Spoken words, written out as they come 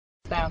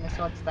on this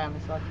side, stay on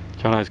this side.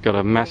 Jono's got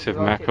a massive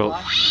mackerel.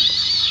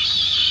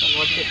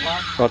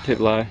 Rod tip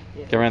low.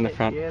 Yeah, Go around the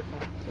front. Yeah,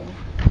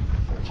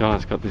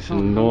 Jono's got this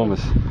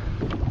enormous.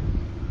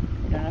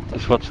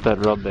 Just watch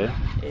that rod there.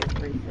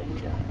 everything.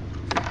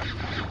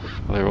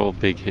 Well, they're all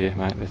big here,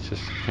 mate. It's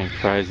just been a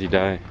crazy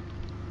day.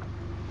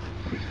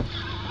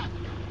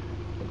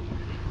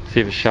 See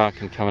if a shark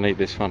can come and eat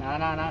this one.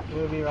 No,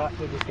 we'll be right.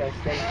 We'll just go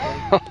steady.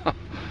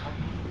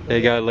 There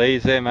you go, Lee.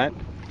 He's there, mate.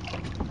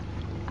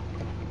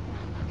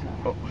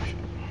 Oh.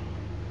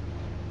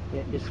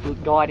 Yeah, just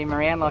guide him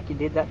around like you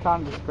did that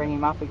time. Just bring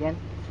him up again.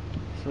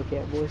 Just look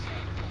out, boys.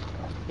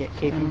 Yeah,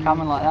 keep him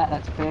coming like that.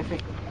 That's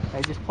perfect.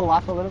 So just pull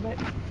up a little bit.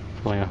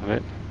 Pulling up a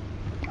bit.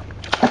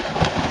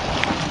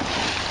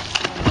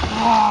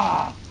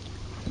 Ah!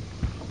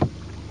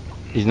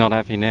 He's not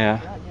happy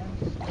now.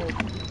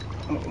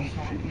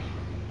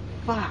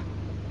 Fuck.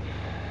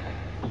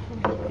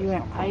 You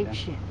went ape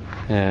shit.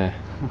 Yeah.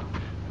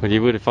 Well,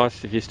 you would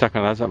if you stuck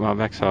on those up my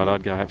backside.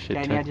 I'd go ape shit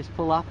Okay, too. now just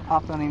pull up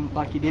on him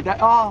like you did that.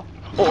 Oh!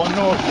 Oh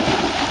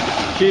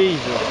no!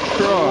 Jesus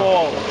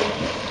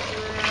Christ!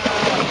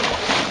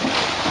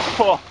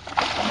 Oh.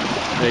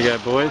 There you go,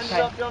 boys.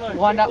 Okay.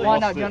 Wind up,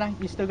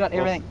 Jono. You still got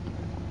everything.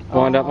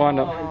 Wind up.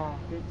 Oh.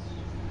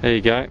 There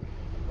you go.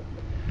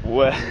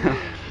 Wow.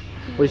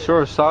 We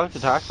saw a shark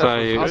attack. So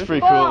That's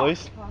pretty cool, at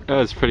least. That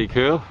was pretty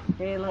cool.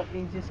 Yeah, look,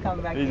 he's just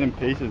coming back. He's in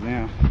pieces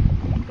now.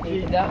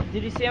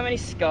 Did you see how many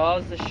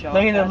scars the shark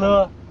Look at the had?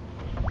 lure.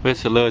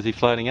 Where's the lure? Is he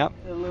floating up?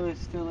 The lure's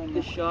still in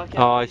The there. shark.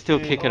 Oh, he's still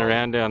kicking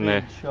around down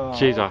there. shark.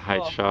 Jeez, I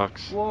hate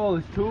sharks. Whoa,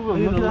 there's two of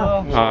them. Look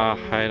at Oh, I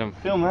hate them.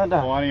 Film that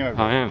down. I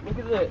am. Look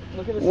at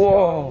the Whoa.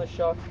 scar on the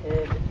shark's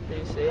head. Do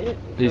you see it?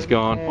 He's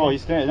gone. Oh,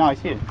 he's standing. No,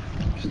 he's here.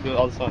 Just the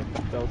other side.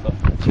 The other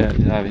side. Yeah,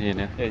 he's over here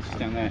now. Yeah, he's just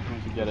down there.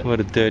 Once you get it. What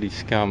a dirty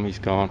scum, he's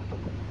gone.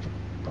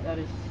 That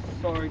is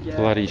so gay.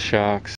 Bloody sharks.